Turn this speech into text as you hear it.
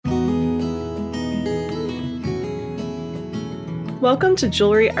Welcome to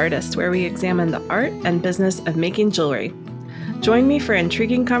Jewelry Artist, where we examine the art and business of making jewelry. Join me for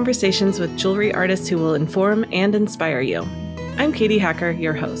intriguing conversations with jewelry artists who will inform and inspire you. I'm Katie Hacker,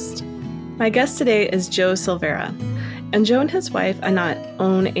 your host. My guest today is Joe Silvera, and Joe and his wife Anat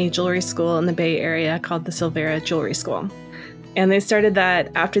own a jewelry school in the Bay Area called the Silvera Jewelry School. And they started that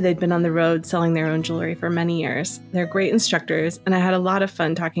after they'd been on the road selling their own jewelry for many years. They're great instructors, and I had a lot of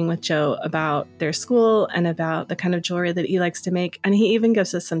fun talking with Joe about their school and about the kind of jewelry that he likes to make, and he even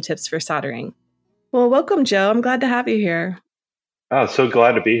gives us some tips for soldering. Well, welcome, Joe. I'm glad to have you here. Oh, so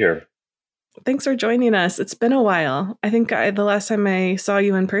glad to be here. Thanks for joining us. It's been a while. I think the last time I saw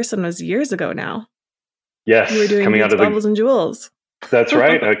you in person was years ago now. Yes, you were doing Beads, Baubles, and Jewels. That's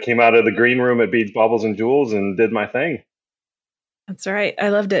right. I came out of the green room at Beads, Baubles, and Jewels and did my thing. That's right. I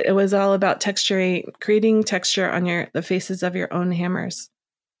loved it. It was all about creating texture on the faces of your own hammers,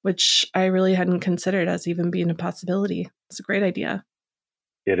 which I really hadn't considered as even being a possibility. It's a great idea.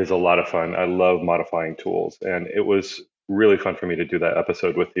 It is a lot of fun. I love modifying tools, and it was really fun for me to do that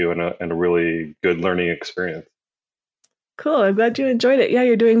episode with you and a really good learning experience. Cool. I'm glad you enjoyed it. Yeah,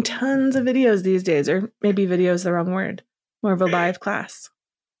 you're doing tons of videos these days, or maybe video is the wrong word, more of a live class.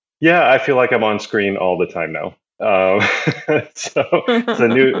 Yeah, I feel like I'm on screen all the time now. So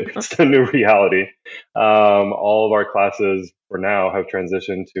it's a new reality. All of our classes for now have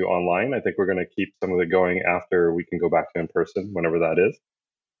transitioned to online. I think we're going to keep some of it going after we can go back to in person, whenever that is.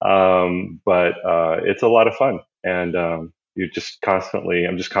 But it's a lot of fun, and I'm just constantly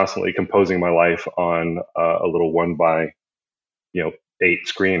composing my life on a little 1x8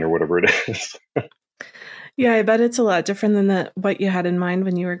 screen or whatever it is. Yeah, I bet it's a lot different than what you had in mind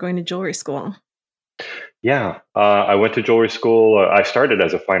when you were going to jewelry school. Yeah, I went to jewelry school. I started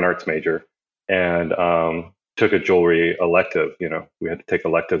as a fine arts major and took a jewelry elective. We had to take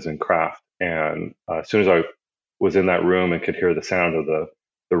electives in craft. And as soon as I was in that room and could hear the sound of the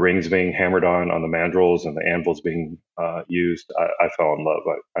rings being hammered on the mandrels and the anvils being used, I fell in love.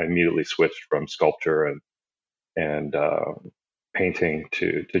 I immediately switched from sculpture and painting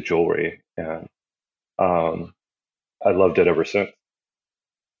to jewelry. And I loved it ever since.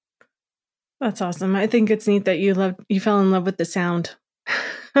 That's awesome. I think it's neat that you fell in love with the sound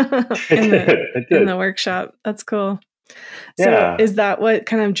in the workshop. That's cool. Yeah. So is that what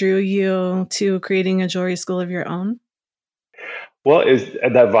kind of drew you to creating a jewelry school of your own? Well,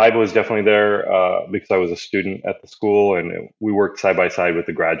 that vibe was definitely there because I was a student at the school, and we worked side by side with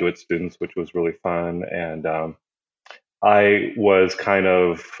the graduate students, which was really fun. And I was kind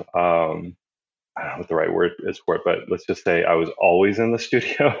of I don't know what the right word is for it, but let's just say I was always in the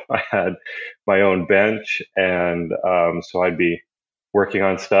studio. I had my own bench, and so I'd be working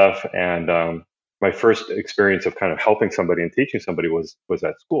on stuff. And my first experience of kind of helping somebody and teaching somebody was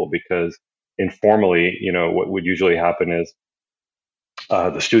at school, because informally, what would usually happen is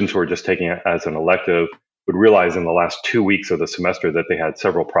the students who were just taking it as an elective would realize in the last 2 weeks of the semester that they had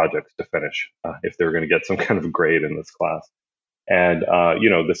several projects to finish if they were going to get some kind of grade in this class. And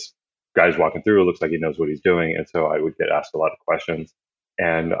this guy's walking through, it looks like he knows what he's doing. And so I would get asked a lot of questions.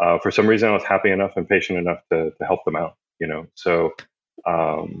 And for some reason, I was happy enough and patient enough to help them out, So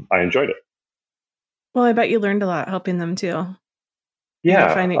I enjoyed it. Well, I bet you learned a lot helping them too.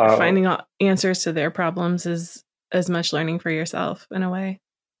 Yeah. Finding answers to their problems is as much learning for yourself in a way.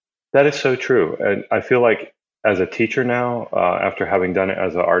 That is so true. And I feel like as a teacher now, after having done it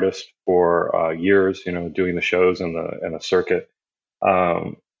as an artist for years, doing the shows and the circuit,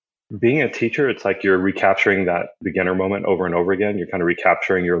 being a teacher, it's like you're recapturing that beginner moment over and over again. You're kind of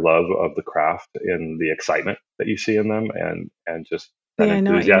recapturing your love of the craft and the excitement that you see in them, and just that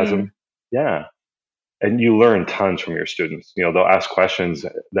enthusiasm. Yeah. And you learn tons from your students. They'll ask questions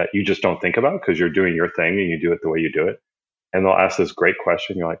that you just don't think about because you're doing your thing and you do it the way you do it. And they'll ask this great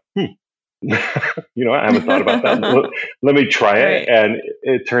question. You're like, I haven't thought about that. Let me try it. And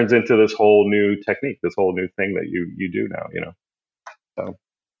it turns into this whole new technique, this whole new thing that you do now, So.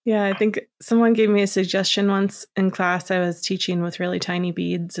 Yeah, I think someone gave me a suggestion once in class. I was teaching with really tiny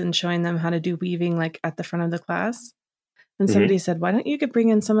beads and showing them how to do weaving like at the front of the class. And somebody said, why don't you could bring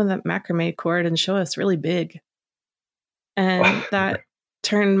in some of that macrame cord and show us really big? And that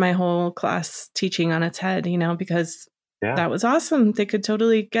turned my whole class teaching on its head, because that was awesome. They could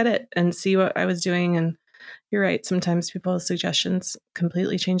totally get it and see what I was doing. And you're right. Sometimes people's suggestions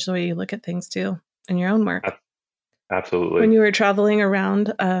completely change the way you look at things too in your own work. Absolutely. When you were traveling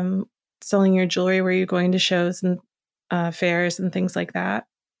around selling your jewelry, were you going to shows and fairs and things like that?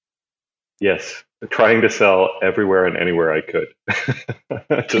 Yes, trying to sell everywhere and anywhere I could,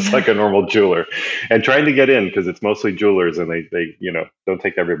 just like a normal jeweler, and trying to get in because it's mostly jewelers and they don't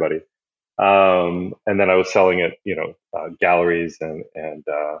take everybody. And then I was selling at, galleries and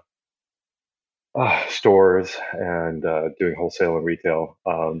stores and doing wholesale and retail.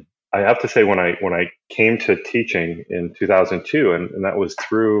 I have to say, when I came to teaching in 2002, and that was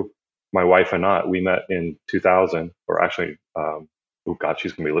through my wife Anat. We met in 2000, or actually, oh God,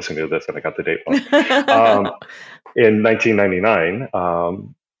 she's going to be listening to this, and I got the date wrong. In 1999,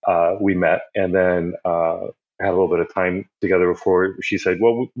 we met, and then had a little bit of time together before she said,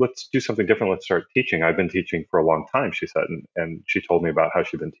 "Well, let's do something different. Let's start teaching." I've been teaching for a long time, she said, and she told me about how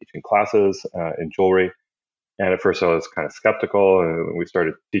she'd been teaching classes in jewelry. And at first, I was kind of skeptical, and we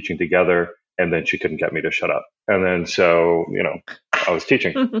started teaching together. And then she couldn't get me to shut up. And then so, I was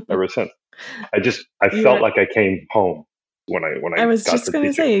teaching ever since. I felt You, like I came home when I I was got just to going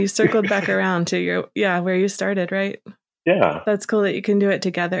to teaching. say, you circled back around to where you started, right? Yeah. That's cool that you can do it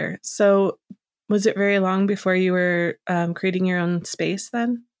together. So, was it very long before you were creating your own space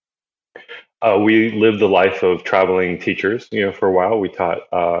then? We lived the life of traveling teachers. For a while, we taught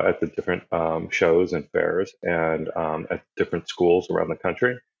at the different shows and fairs and at different schools around the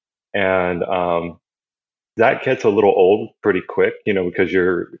country. And that gets a little old pretty quick, because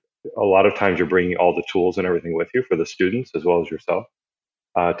a lot of times you're bringing all the tools and everything with you for the students as well as yourself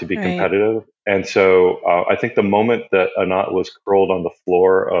to be Right. competitive. And so I think the moment that Anat was curled on the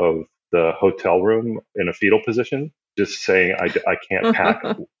floor of the hotel room in a fetal position, just saying, I can't pack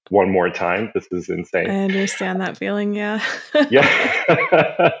I one more time. This is insane. understand that feeling. Yeah.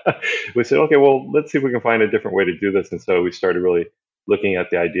 Yeah. We said, okay, well, let's see if we can find a different way to do this. And so we started really looking at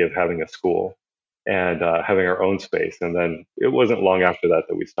the idea of having a school and having our own space. And then it wasn't long after that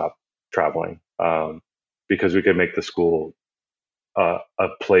we stopped traveling, because we could make the school a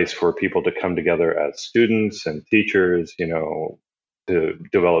place for people to come together as students and teachers, to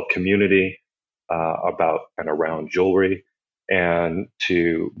develop community about and around jewelry, and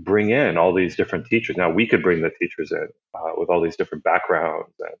to bring in all these different teachers. Now we could bring the teachers in with all these different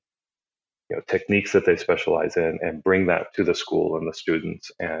backgrounds and techniques that they specialize in, and bring that to the school and the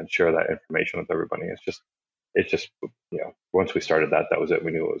students and share that information with everybody. It's just once we started that was it.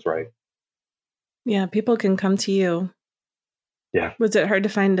 We knew it was right. Yeah, people can come to you. Yeah. Was it hard to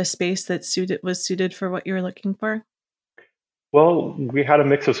find a space that was suited for what you were looking for? Well, we had a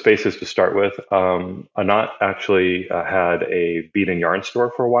mix of spaces to start with. Anat actually had a bead and yarn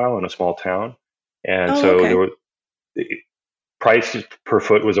store for a while in a small town, and Oh, so there okay. was the price per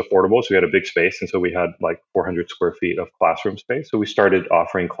foot was affordable, so we had a big space, and so we had like 400 square feet of classroom space. So we started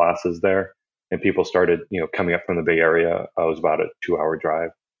offering classes there, and people started, coming up from the Bay Area. It was about a 2-hour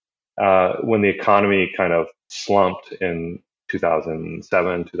drive. When the economy kind of slumped in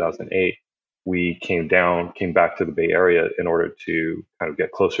 2007, 2008, we came back to the Bay Area in order to kind of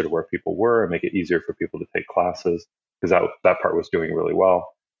get closer to where people were and make it easier for people to take classes, because that part was doing really well.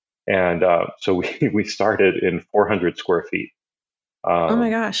 And so we started in 400 square feet. Oh my Um,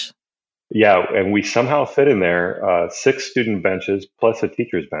 gosh. yeah, and we somehow fit in there 6 student benches plus a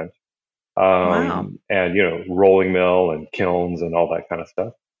teacher's bench, Wow. and rolling mill and kilns and all that kind of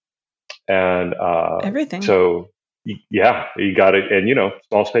stuff. And Everything. so, yeah, you got it. And,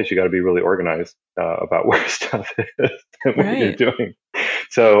 small space, you got to be really organized about where stuff is and what you're Right. doing.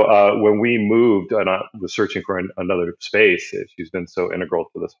 So when we moved, and I was searching for another space, she's been so integral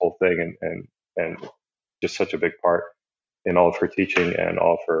to this whole thing, and just such a big part in all of her teaching and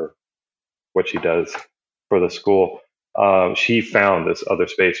all of her what she does for the school. She found this other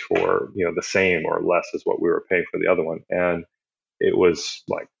space for the same or less as what we were paying for the other one, and it was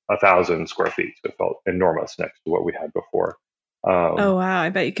like 1,000 square feet. So it felt enormous next to what we had before. Oh Um, wow. I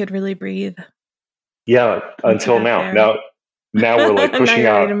bet you could really breathe yeah, once you until got now. there. Now we're like Now pushing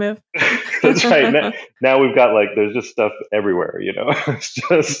you're ready out. to move. That's right. Now we've got like there's just stuff everywhere. It's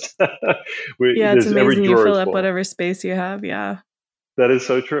just Yeah, it's there's every amazing you drawer fill is up full. whatever space you have. Yeah. That is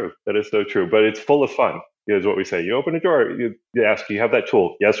so true. That is so true. But it's full of fun. Is what we say. You open a drawer. You ask, "Do you have that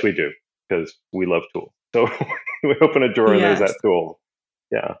tool?" Yes, we do, because we love tools. So we open a drawer and there's Yes. that tool.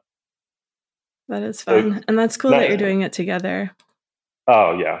 Yeah. That is So fun. And that's cool that you're not. doing it together.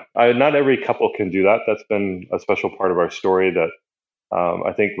 Oh yeah, not every couple can do that. That's been a special part of our story. That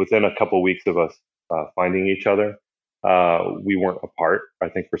I think within a couple weeks of us finding each other, we weren't apart. I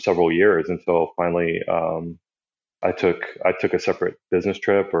think for several years until finally I took a separate business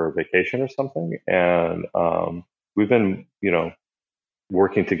trip or vacation or something, and we've been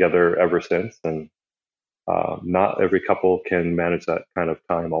working together ever since. And not every couple can manage that kind of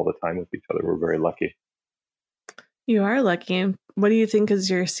time all the time with each other. We're very lucky. You are lucky. What do you think is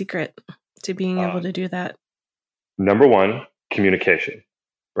your secret to being able Uh, to do that? Number one, communication.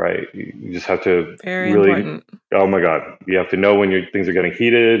 right? You just have to Very really, important. oh my God, you have to know when things are getting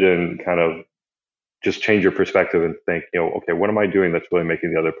heated and kind of just change your perspective and think, okay, what am I doing that's really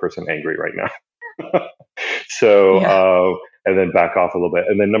making the other person angry right now? So, Yeah. and then back off a little bit.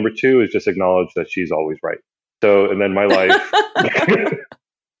 And then number two is just acknowledge that she's always right. So, and then my life,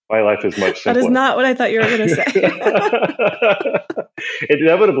 my life is much That is simpler. not what I thought you were going to say.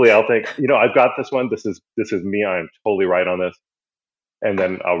 Inevitably, I'll think, I've got this one. This is me. I'm totally right on this. And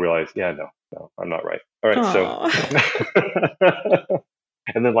then I'll realize, yeah, no, I'm not right. All right. So, Oh.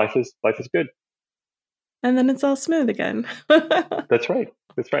 and then life is good. And then it's all smooth again. That's right.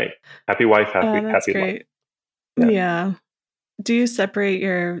 That's right. Happy wife, Oh, happy, that's happy life. great. Yeah. Yeah. Do you separate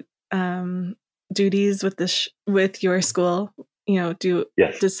your duties with with your school?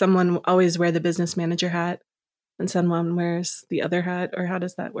 Yes. Does someone always wear the business manager hat and someone wears the other hat, or how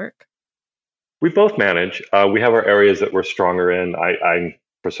does that work? We both manage. We have our areas that we're stronger in. I'm,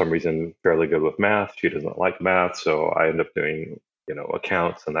 for some reason, fairly good with math. She doesn't like math, so I end up doing,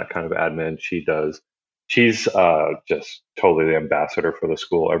 accounts and that kind of admin. She does. She's just totally the ambassador for the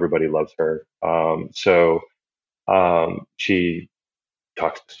school. Everybody loves her. She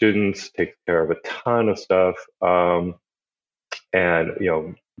talks to students, takes care of a ton of stuff,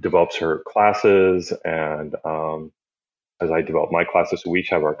 and develops her classes. And as I develop my classes, so we each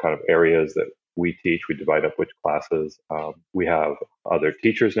have our kind of areas that we teach. We divide up which classes. We have other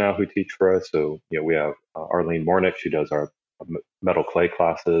teachers now who teach for us. So, we have Arlene Mornick. She does our metal clay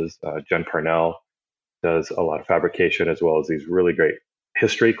classes. Jen Parnell does a lot of fabrication as well as these really great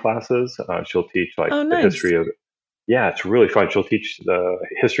history classes. She'll teach like Oh, the nice. history of, yeah, it's really fun. She'll teach the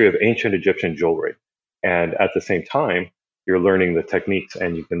history of ancient Egyptian jewelry. And at the same time, you're learning the techniques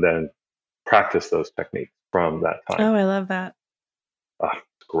and you can then practice those techniques from that time. Oh, I love that.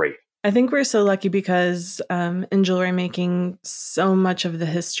 It's great. I think we're so lucky because in jewelry making, so much of the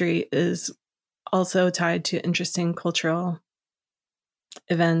history is also tied to interesting cultural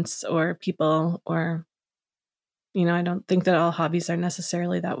events or people, or, I don't think that all hobbies are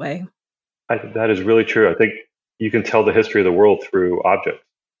necessarily that way. That is really true. I think you can tell the history of the world through objects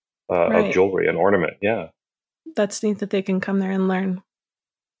of Right. jewelry and ornament. Yeah, That's neat that they can come there and learn.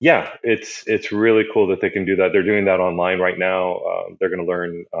 yeah. It's really cool that they can do that. They're doing that online right now. They're going to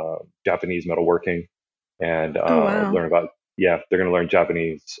learn Japanese metalworking and Oh, wow. learn about, yeah. They're going to learn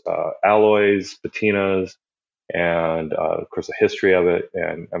Japanese alloys, patinas, and of course the history of it.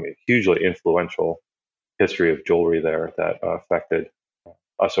 And I mean, hugely influential history of jewelry there that affected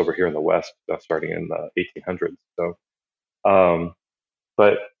us over here in the West, starting in the 1800s. So. Um,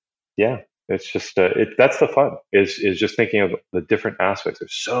 But yeah, it's just that's the fun is just thinking of the different aspects.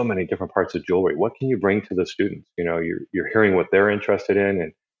 There's so many different parts of jewelry. What can you bring to the students? You're hearing what they're interested in,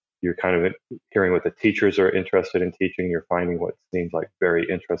 and you're kind of hearing what the teachers are interested in teaching. You're finding what seems like very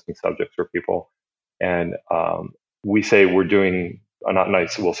interesting subjects for people, and we say we're doing not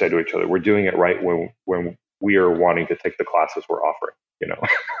nice. We'll say to each other, we're doing it right when we are wanting to take the classes we're offering. You know,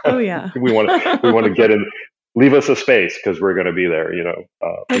 Oh, yeah. we want to get in, leave us a space because we're going to be there. We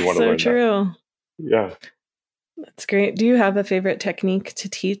That's want to so learn that. true. Yeah. That's great. Do you have a favorite technique to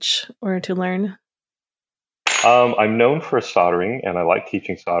teach or to learn? I'm known for soldering, and I like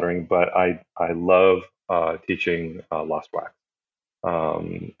teaching soldering, but I love teaching lost wax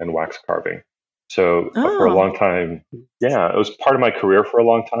and wax carving. So for a Oh, long time, yeah, it was part of my career for a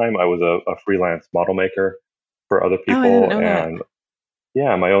long time. I was a freelance model maker for other oh, I didn't people, know that. and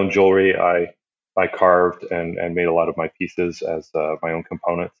yeah, my own jewelry. I carved and made a lot of my pieces as my own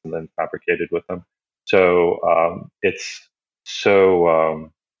components, and then fabricated with them. So it's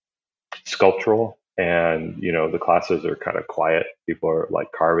so sculptural, and the classes are kind of quiet. People are like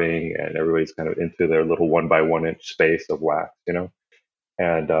carving, and everybody's kind of into their little 1 by 1 inch space of wax.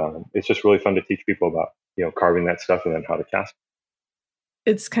 And it's just really fun to teach people about carving that stuff and then how to cast.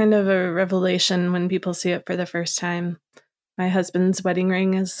 It's kind of a revelation when people see it for the first time. My husband's wedding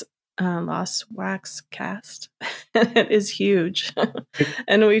ring is lost wax cast. It is huge.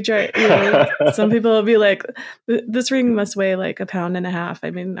 And we try, some people will be like, this ring must weigh like a pound and a half.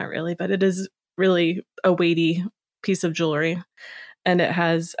 I mean, not really, but it is really a weighty piece of jewelry. And it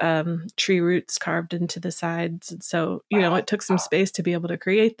has tree roots carved into the sides. So, it took some space to be able to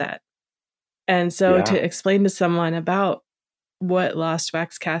create that. And so to Yeah. explain to someone about what lost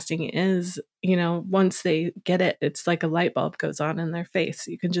wax casting is, once they get it, it's like a light bulb goes on in their face.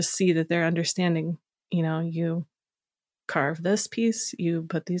 You can just see that they're understanding, you carve this piece, you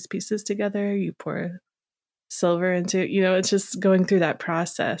put these pieces together, you pour silver into, it's just going through that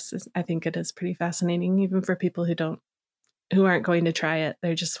process. I think it is pretty fascinating, even for people who aren't going to try it.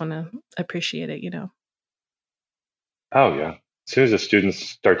 They just want to appreciate it. Oh yeah. soon as the students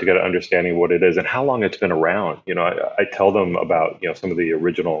start to get an understanding of what it is and how long it's been around, I tell them about, some of the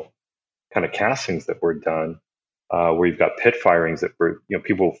original kind of castings that were done, where you've got pit firings that were,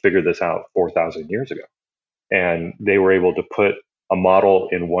 people figured this out 4,000 years ago. And they were able to put a model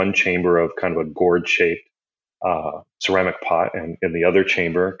in one chamber of kind of a gourd shaped ceramic pot, and in the other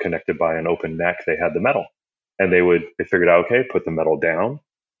chamber, connected by an open neck, they had the metal. And they figured out, okay, put the metal down,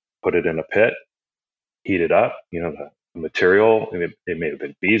 put it in a pit, heat it up. The material, it may have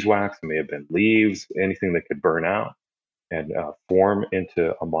been beeswax, it may have been leaves, anything that could burn out and form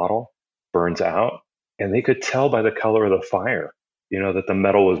into a model, burns out. And they could tell by the color of the fire, that the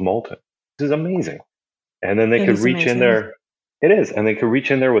metal was molten. This is amazing. And then they It could is reach in amazing. there. It is. And they could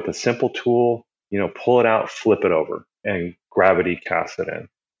reach in there with a simple tool, pull it out, flip it over, and gravity cast it in.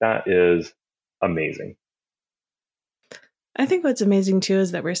 That is amazing. I think what's amazing too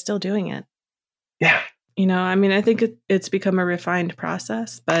is that we're still doing it. Yeah. I think it's become a refined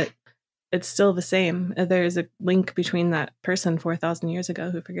process, but it's still the same. There's a link between that person 4,000 years ago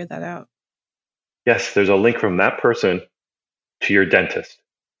who figured that out. Yes, there's a link from that person to your dentist.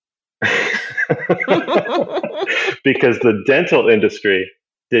 Because the dental industry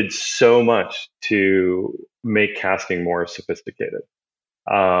did so much to make casting more sophisticated.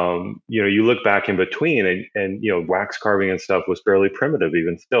 You look back in between, and wax carving and stuff was fairly primitive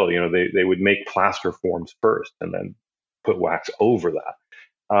even still. They would make plaster forms first and then put wax over that.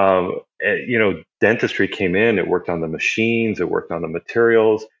 Dentistry came in, it worked on the machines, it worked on the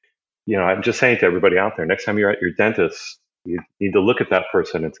materials. I'm just saying to everybody out there, next time you're at your dentist, you need to look at that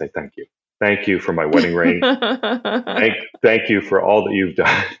person and say, thank you. Thank you for my wedding ring. Thank you for all that you've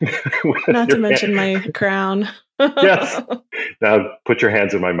done. Not to mention my crown. Yes. Now put your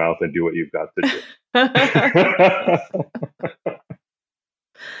hands in my mouth and do what you've got to do.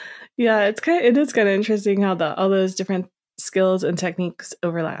 Yeah, it is kind of interesting how all those different skills and techniques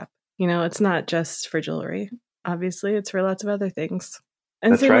overlap. It's not just for jewelry. Obviously, it's for lots of other things.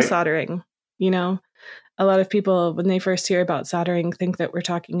 And That's same with right. soldering. A lot of people, when they first hear about soldering, think that we're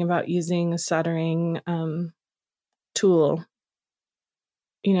talking about using a soldering tool.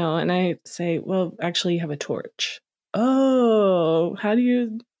 And I say, well, actually, you have a torch. Oh, how do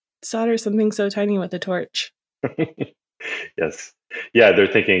you solder something so tiny with a torch? Yes. Yeah, they're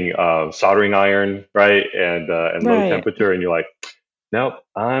thinking soldering iron, right? And low Right. temperature. And you're like, nope,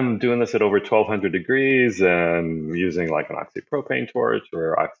 I'm doing this at over 1200 degrees and using like an oxypropane torch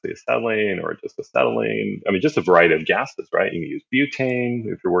or oxyacetylene or just acetylene. I mean, just a variety of gases, right? You can use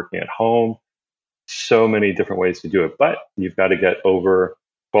butane if you're working at home. So many different ways to do it, but you've got to get over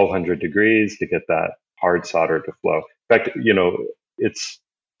 1200 degrees to get that hard solder to flow. In fact, it's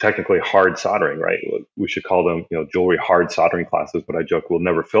technically hard soldering, right? We should call them, jewelry hard soldering classes, but I joke we'll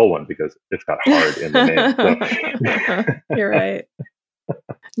never fill one because it's got hard in the name. So. You're right.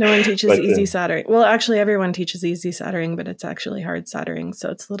 No one teaches easy soldering. Well, actually, everyone teaches easy soldering, but it's actually hard soldering. So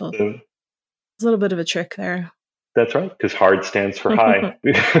it's a little bit of a trick there. That's right, because hard stands for high.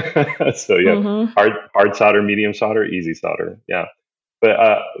 So yeah, hard solder, medium solder, easy solder. Yeah. But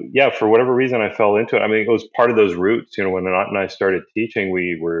for whatever reason, I fell into it. I mean, it was part of those roots. When Anant and I started teaching,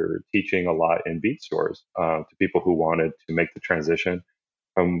 we were teaching a lot in bead stores to people who wanted to make the transition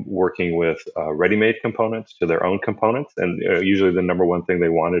from working with ready-made components to their own components. And usually the number one thing they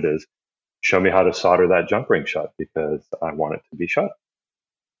wanted is, show me how to solder that junk ring shut because I want it to be shut.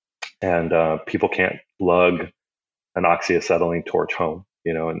 And people can't lug an oxyacetylene torch home,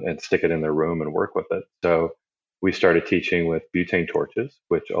 and stick it in their room and work with it. So we started teaching with butane torches,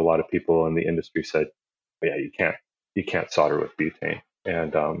 which a lot of people in the industry said, oh, yeah, you can't solder with butane.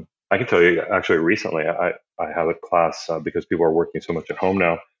 And I can tell you, actually, recently I have a class because people are working so much at home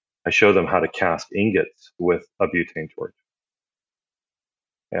now. I show them how to cast ingots with a butane torch,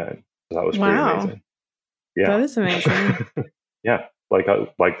 and that was pretty amazing. Yeah, that is amazing. Yeah, like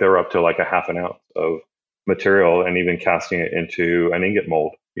they're up to like a half an ounce of material and even casting it into an ingot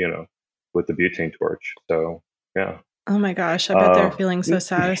mold, with the butane torch. So yeah. Oh my gosh, I bet they're feeling so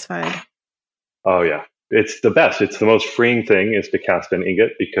satisfied. Oh yeah, it's the best. It's the most freeing thing is to cast an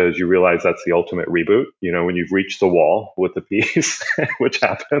ingot because you realize that's the ultimate reboot. When you've reached the wall with the piece, which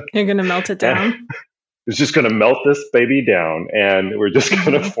happens, you're gonna melt it down. It's just gonna melt this baby down, and we're just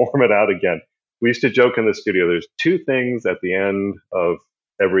gonna form it out again. We used to joke in the studio. There's two things at the end of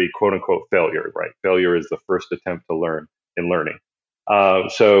every quote unquote failure, right? Failure is the first attempt to learn in learning.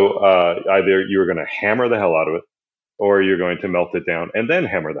 So either you're going to hammer the hell out of it, or you're going to melt it down and then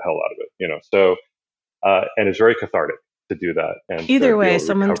hammer the hell out of it. So and it's very cathartic to do that. And either way,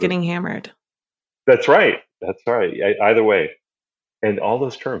 someone's getting hammered. That's right. That's right. Either way, and all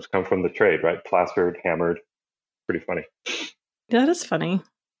those terms come from the trade, right? Plastered, hammered. Pretty funny. That is funny.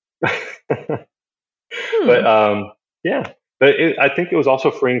 But Hmm. yeah, but I think it was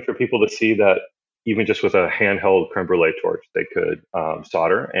also freeing for people to see that even just with a handheld creme brulee torch, they could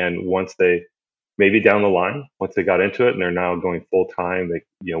solder. And once they, maybe down the line, once they got into it and they're now going full time,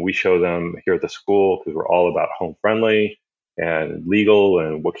 they, we show them here at the school because we're all about home friendly and legal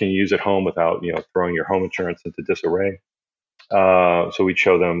and what can you use at home without, throwing your home insurance into disarray. So we'd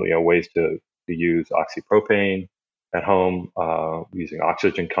show them, ways to use oxypropane at home, using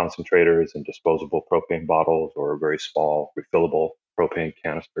oxygen concentrators and disposable propane bottles or very small refillable propane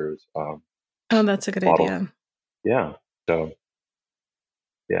canisters, Oh, that's a good bottles. idea. Yeah. So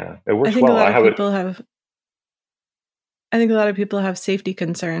yeah, it I works think a well. lot I of have it people have I think a lot of people have safety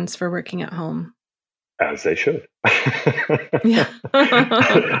concerns for working at home. as they should. Yeah.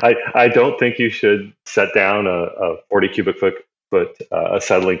 I don't think you should set down a 40 cubic foot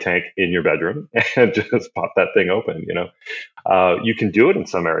acetylene tank in your bedroom and just pop that thing open. You can do it in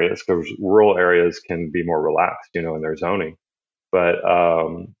some areas because rural areas can be more relaxed, in their zoning. But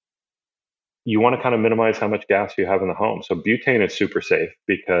you want to kind of minimize how much gas you have in the home. So butane is super safe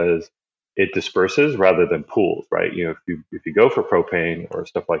because it disperses rather than pools, right? If you go for propane or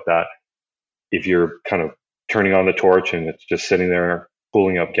stuff like that, if you're kind of turning on the torch and it's just sitting there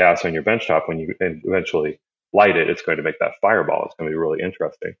pooling up gas on your benchtop, when you eventually light it, it's going to make that fireball. It's going to be really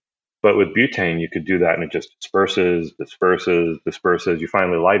interesting. But with butane, you could do that and it just disperses, disperses, disperses. You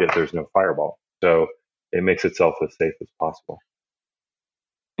finally light it, there's no fireball. So it makes itself as safe as possible.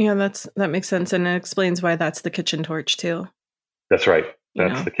 Yeah, that makes sense, and it explains why that's the kitchen torch too, That's right. you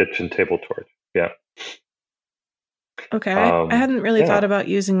That's know. the kitchen table torch. Yeah. Okay, I hadn't really Yeah. thought about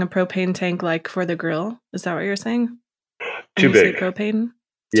using a propane tank, like, for the grill. Is that what you're saying? When Too you say big. propane?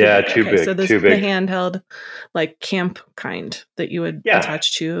 Too Yeah, big, too okay, so big. this Too the big. handheld, like, camp kind that you would Yeah.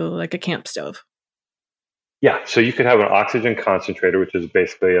 attach to, like, a camp stove. Yeah. So you could have an oxygen concentrator, which is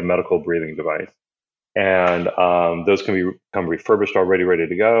basically a medical breathing device. And those can become refurbished already, ready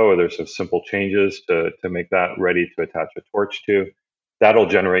to go, or there's some simple changes to make that ready to attach a torch to. That'll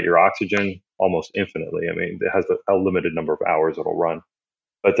generate your oxygen almost infinitely. I mean, it has a limited number of hours it'll run.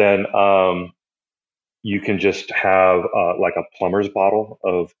 But then you can just have like a plumber's bottle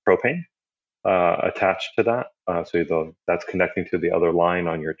of propane attached to that. That's connecting to the other line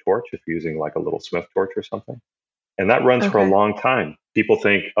on your torch if you're using like a little Smith torch or something. And that runs for a Okay. long time. People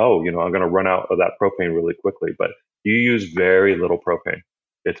think, oh, I'm going to run out of that propane really quickly, but you use very little propane.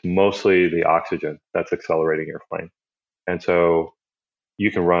 It's mostly the oxygen that's accelerating your flame. And so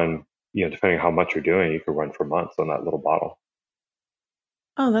you can run, depending on how much you're doing, you can run for months on that little bottle.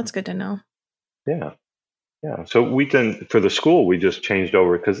 Oh, that's good to know. Yeah. Yeah. So for the school, we just changed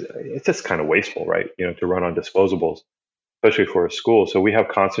over because it's just kind of wasteful, right? To run on disposables, especially for a school. So we have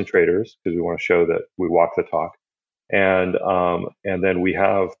concentrators because we want to show that we walk the talk. And then we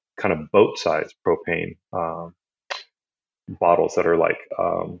have kind of boat-sized propane bottles that are like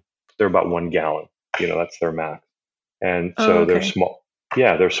they're about 1 gallon. That's their max, and Oh, so they're okay. small.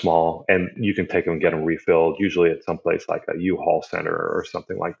 Yeah, they're small, and you can take them and get them refilled. Usually at some place like a U-Haul center or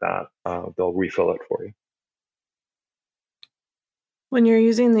something like that. They'll refill it for you. When you're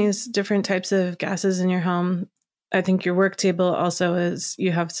using these different types of gases in your home, I think your work table also is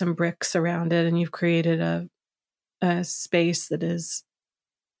you have some bricks around it and you've created a space that is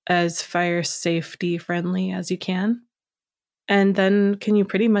as fire safety friendly as you can. And then can you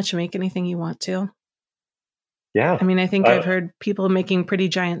pretty much make anything you want to? I Yeah. mean, I think Uh, I've heard people making pretty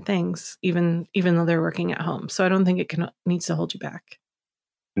giant things, even though they're working at home. So I don't think it needs to hold you back.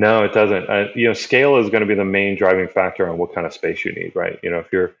 no, it doesn't. Scale is going to be the main driving factor on what kind of space you need, right?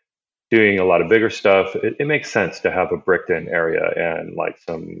 If you're doing a lot of bigger stuff, it makes sense to have a bricked in area and like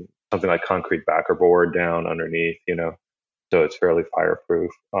something like concrete backer board down underneath, so it's fairly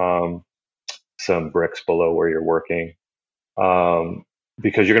fireproof. Some bricks below where you're working, um,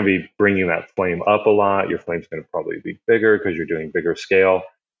 because you're going to be bringing that flame up a lot. Your flame's going to probably be bigger because you're doing bigger scale.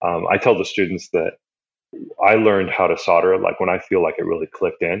 I tell the students that I learned how to solder, like when I feel like it really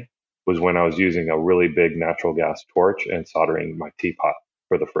clicked in, was when I was using a really big natural gas torch and soldering my teapot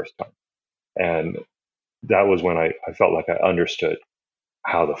for the first time. And that was when I felt like I understood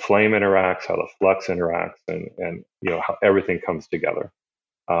how the flame interacts, how the flux interacts, and how everything comes together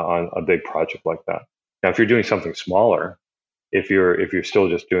on a big project like that. Now, if you're doing something smaller, if you're still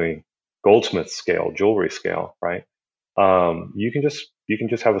just doing goldsmith scale, jewelry scale, right? You can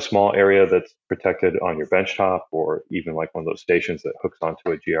just have a small area that's protected on your benchtop, or even like one of those stations that hooks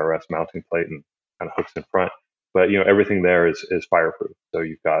onto a GRS mounting plate and kind of hooks in front. But everything there is fireproof. So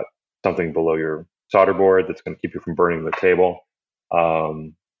you've got something below your solder board that's going to keep you from burning the table.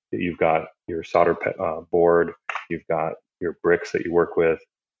 You've got your solder board. You've got your bricks that you work with.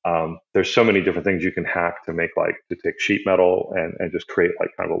 There's so many different things you can hack to make, like to take sheet metal and just create like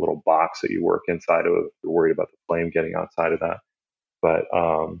kind of a little box that you work inside of if you're worried about the flame getting outside of that. But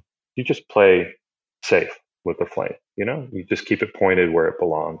you just play safe with the flame. You just keep it pointed where it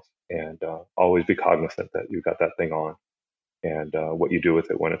belongs, and always be cognizant that you've got that thing on, and what you do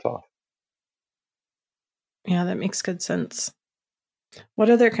with it when it's off. Yeah, that makes good sense. What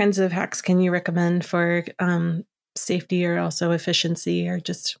other kinds of hacks can you recommend for safety or also efficiency or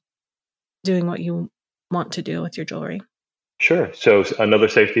just doing what you want to do with your jewelry? Sure. So another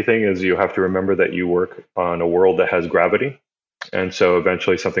safety thing is you have to remember that you work on a world that has gravity. And so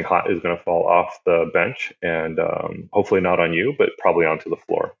eventually something hot is going to fall off the bench, and hopefully not on you, but probably onto the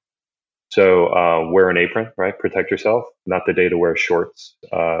floor. So wear an apron, right? Protect yourself. Not the day to wear shorts,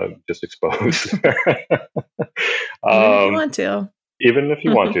 just exposed. Even if you um, want to. even if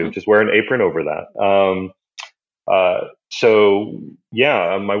you want to, just wear an apron over that. So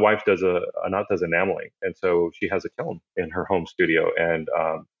yeah, my wife does not does enameling, and so she has a kiln in her home studio, and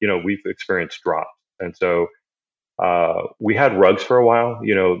we've experienced drops, and so we had rugs for a while,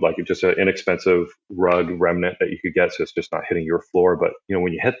 like just an inexpensive rug remnant that you could get, so it's just not hitting your floor. But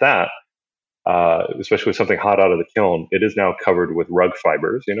when you hit that, especially with something hot out of the kiln, it is now covered with rug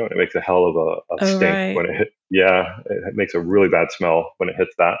fibers, and it makes a hell of a Oh, stink right. when it hit. Yeah, it makes a really bad smell when it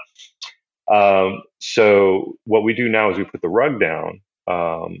hits that. So what we do now is we put the rug down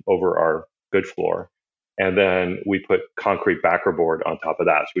over our good floor, and then we put concrete backer board on top of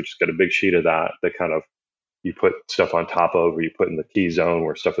that. So we just get a big sheet of that kind of you put stuff on top of, or you put in the key zone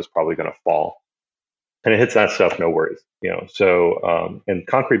where stuff is probably going to fall, and it hits that stuff, no worries. So and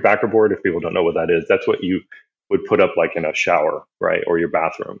concrete backer board, if people don't know what that is, that's what you would put up like in a shower, right, or your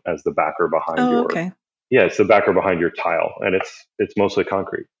bathroom as the backer behind Oh, your. okay. Yeah, it's the backer behind your tile, and it's mostly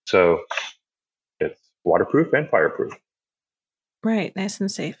concrete, so it's waterproof and fireproof. Right. Nice and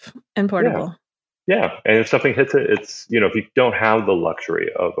safe and Yeah, portable. yeah, and if something hits it, it's if you don't have the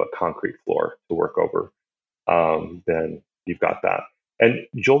luxury of a concrete floor to work over, then you've got that. And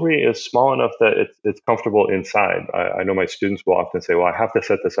jewelry is small enough that it's comfortable inside. I know my students will often say, "Well, I have to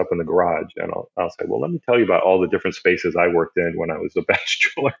set this up in the garage," and I'll say, "Well, let me tell you about all the different spaces I worked in when I was a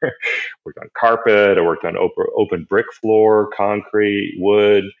bench jeweler. Worked on carpet, I worked on open brick floor, concrete,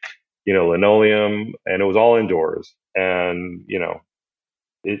 wood, linoleum, and it was all indoors. And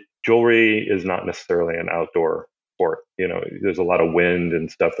jewelry is not necessarily an outdoor sport. There's a lot of wind and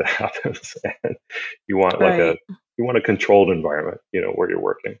stuff that happens, and you want Right. you want a controlled environment, where you're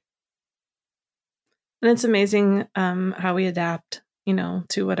working. And it's amazing how we adapt,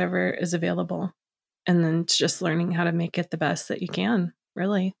 to whatever is available. And then it's just learning how to make it the best that you can,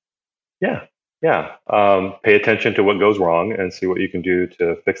 really. Yeah, yeah. Pay attention to what goes wrong and see what you can do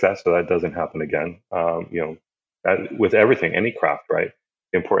to fix that so that doesn't happen again. With everything, any craft, right?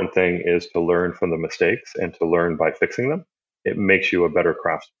 The important thing is to learn from the mistakes and to learn by fixing them. It makes you a better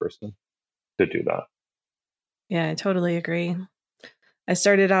craftsperson to do that. Yeah, I totally agree. I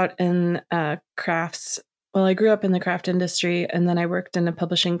started out in crafts. Well, I grew up in the craft industry, and then I worked in a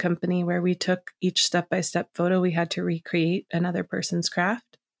publishing company where we took each step by step photo we had to recreate another person's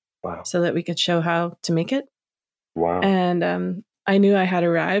craft Wow. so that we could show how to make it. Wow. And I knew I had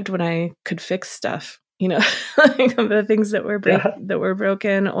arrived when I could fix stuff, like the things that were Yeah.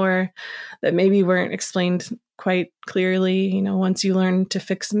 broken or that maybe weren't explained quite clearly. Once you learn to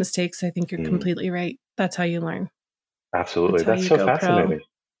fix mistakes, I think you're Mm, completely right. That's how you learn. absolutely. That's how That's you so go pro. fascinating.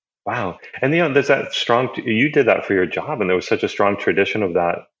 Wow. And there's that strong, you did that for your job, and there was such a strong tradition of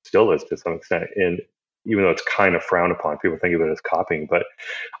that, still is to some extent. And even though it's kind of frowned upon, people think of it as copying, but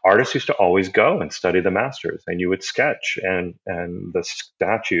artists used to always go and study the masters, and you would sketch and the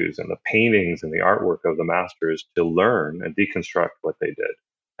statues and the paintings and the artwork of the masters to learn and deconstruct what they did,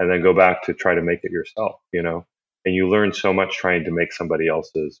 and then go back to try to make it yourself, and you learn so much trying to make somebody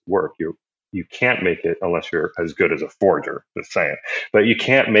else's work. You can't make it unless you're as good as a forger, just saying. But you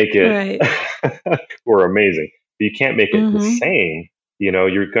can't make it Right. or amazing. But you can't make it the Mhm. same.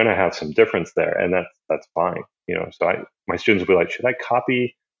 You're going to have some difference there, and that's fine. So my students will be like, should I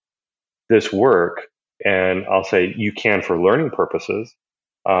copy this work? And I'll say you can for learning purposes,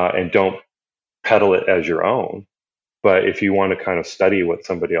 and don't peddle it as your own. But if you want to kind of study what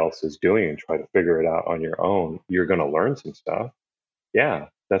somebody else is doing and try to figure it out on your own, you're going to learn some stuff. Yeah,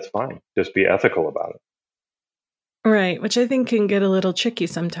 that's fine. Just be ethical about it. Right, which I think can get a little tricky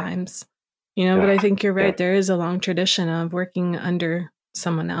sometimes, but Yeah, I think you're yeah. right. There is a long tradition of working under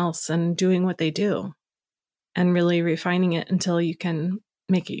someone else and doing what they do and really refining it until you can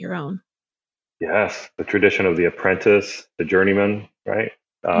make it your own. Yes, the tradition of the apprentice, the journeyman, right?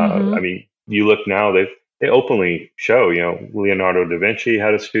 I Mhm. mean, you look now; they openly show, Leonardo da Vinci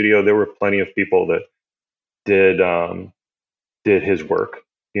had a studio. There were plenty of people that did did his work,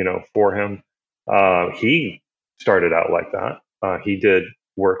 for him. He started out like that. He did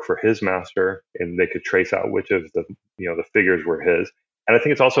work for his master, and they could trace out which of the figures were his. And I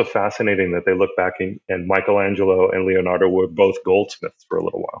think it's also fascinating that they look back and Michelangelo and Leonardo were both goldsmiths for a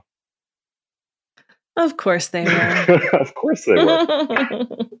little while. Of course they were. Of course they were.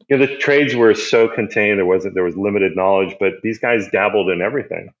 The trades were so contained. There was limited knowledge, but these guys dabbled in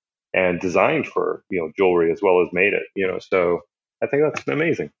everything and designed for jewelry as well as made it. So I think that's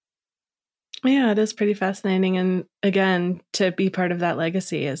amazing. Yeah, it is pretty fascinating, and again, to be part of that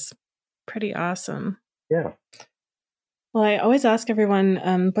legacy is pretty awesome. Yeah. Well, I always ask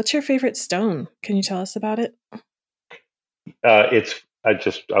everyone, what's your favorite stone? Can you tell us about it? I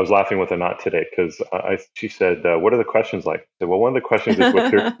was laughing with Anat today because she said, "What are the questions like?" I said, "Well, one of the questions is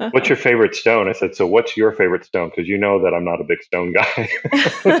what's your favorite stone?" I said, "So what's your favorite stone?" Because you know that I'm not a big stone guy.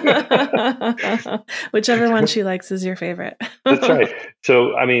 Whichever one she likes is your favorite. That's right.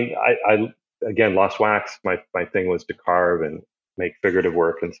 So I mean, I again, Lost Wax. My thing was to carve and make figurative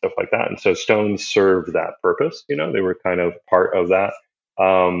work and stuff like that. And so stones served that purpose. They were kind of part of that.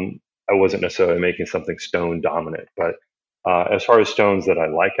 I wasn't necessarily making something stone dominant, but as far as stones that I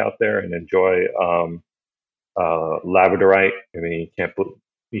like out there and enjoy, labradorite. I mean,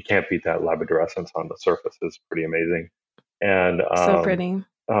 you can't beat that labradorescence on the surface. It's pretty amazing. And so pretty.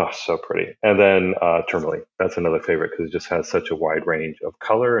 Oh, so pretty. And then tourmaline. That's another favorite because it just has such a wide range of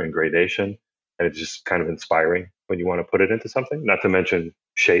color and gradation, and it's just kind of inspiring when you want to put it into something. Not to mention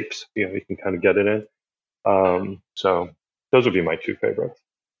shapes. You can kind of get it in. So those would be my two favorites.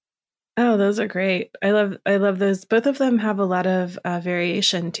 Oh, those are great. I love those. Both of them have a lot of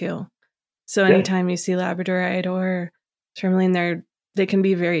variation too. So anytime you see labradorite or tourmaline, they can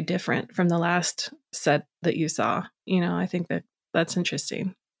be very different from the last set that you saw. I think that's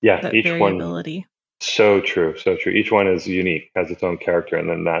interesting. Yeah, that each variability. One. So true, so true. Each one is unique, has its own character, and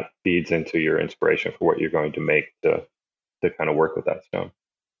then that feeds into your inspiration for what you're going to make to kind of work with that stone.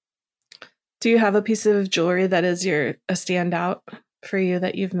 Do you have a piece of jewelry that is a standout for you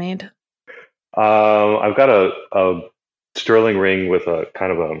that you've made? I've got a sterling ring with a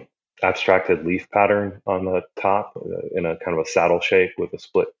kind of a abstracted leaf pattern on the top in a kind of a saddle shape with a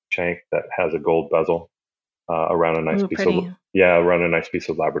split shank that has a gold bezel around a nice piece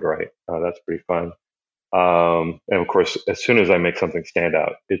of labradorite. That's pretty fun. And of course, as soon as I make something stand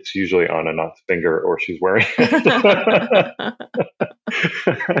out, it's usually on Anat's finger or she's wearing it.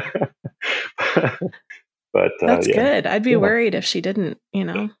 But that's good. I'd be worried if she didn't,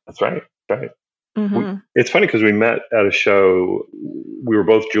 That's right. Right. Mm-hmm. It's funny because we met at a show. We were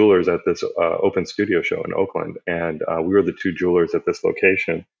both jewelers at this open studio show in Oakland, and we were the two jewelers at this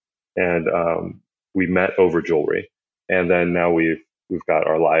location. And we met over jewelry, and then now we've got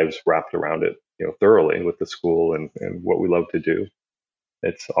our lives wrapped around it, thoroughly with the school and what we love to do.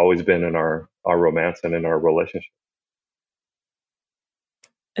 It's always been in our romance and in our relationship.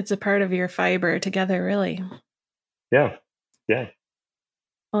 It's a part of your fiber together, really. Yeah. Yeah.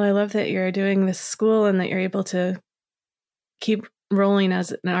 Well, I love that you're doing this school and that you're able to keep rolling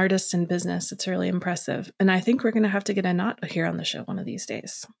as an artist in business. It's really impressive. And I think we're going to have to get Anat here on the show one of these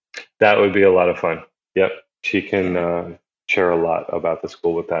days. That would be a lot of fun. Yep. She can share a lot about the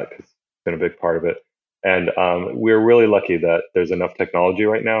school with that because it's been a big part of it. And we're really lucky that there's enough technology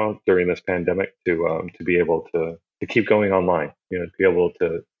right now during this pandemic to be able to keep going online, to be able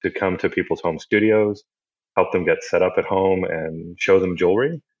to come to people's home studios, help them get set up at home and show them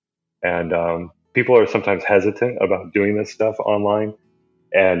jewelry. And people are sometimes hesitant about doing this stuff online.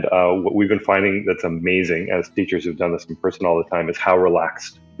 And what we've been finding that's amazing as teachers who've done this in person all the time is how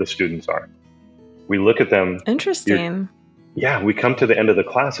relaxed the students are. We look at them. Interesting. Yeah, we come to the end of the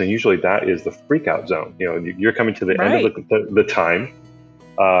class, and usually that is the freak out zone. You're coming to the end of the time.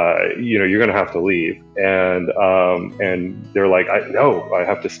 You're going to have to leave, and they're like, I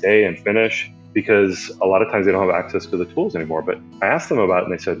have to stay and finish, because a lot of times they don't have access to the tools anymore. But I asked them about it,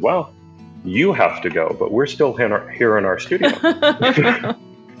 and they said, well, you have to go, but we're still here in our studio.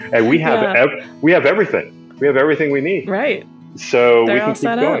 And we have everything. We have everything we need. Right. So we can keep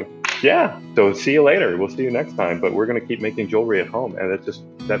going. Yeah. So see you later. We'll see you next time. But we're going to keep making jewelry at home. And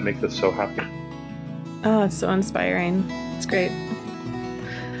that makes us so happy. Oh, it's so inspiring. It's great.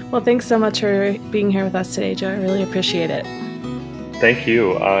 Well, thanks so much for being here with us today, Joe. I really appreciate it. Thank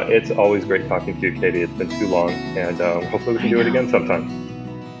you. It's always great talking to you, Katie. It's been too long. And hopefully we can do it again sometime.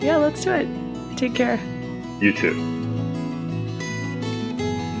 Yeah, let's do it. Take care. You too.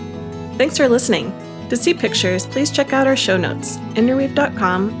 Thanks for listening. To see pictures, please check out our show notes,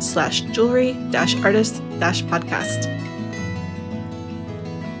 interweave.com/jewelry-artist podcast.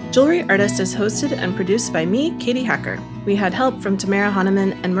 Jewelry Artist is hosted and produced by me, Katie Hacker. We had help from Tamara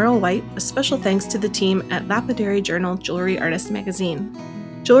Hahnemann and Merle White. A special thanks to the team at Lapidary Journal Jewelry Artist magazine.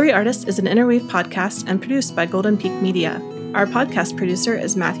 Jewelry Artist is an Interweave podcast and produced by Golden Peak Media. Our podcast producer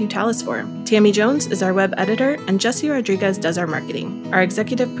is Matthew Talasfor. Tammy Jones is our web editor, and Jesse Rodriguez does our marketing. Our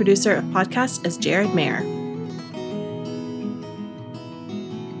executive producer of podcasts is Jared Mayer.